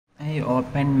I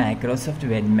open Microsoft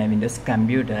Word in my Windows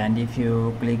computer, and if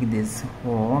you click this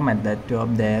home at the top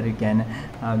there, you can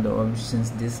have the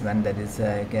options. This one, that is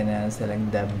you can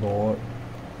select the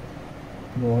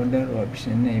border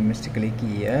option. You must click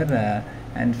here,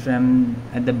 and from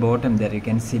at the bottom there you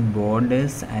can see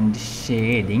borders and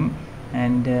shading,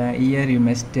 and here you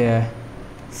must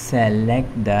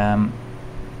select the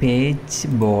page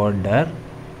border.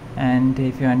 And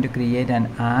if you want to create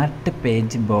an art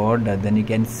page border, then you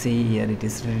can see here it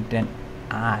is written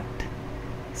art,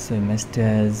 so you must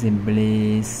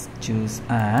simply choose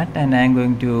art, and I am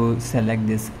going to select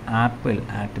this apple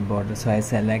art border. So I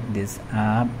select this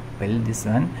apple, this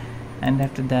one, and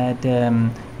after that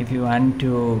if you want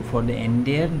to, for the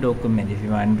entire document, if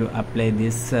you want to apply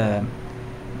this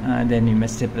then you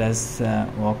must press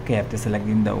OK after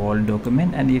selecting the whole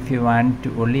document. And if you want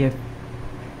to only a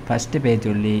first page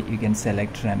only, you can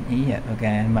select from here. Okay,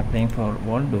 I am applying for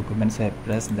all documents, so I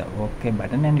press the OK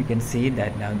button, and you can see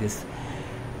that now this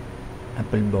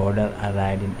Apple border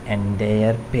arrived in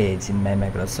entire page in my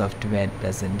Microsoft Word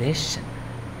presentation.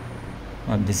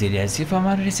 Hope this video helps you. For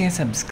more, subscribe.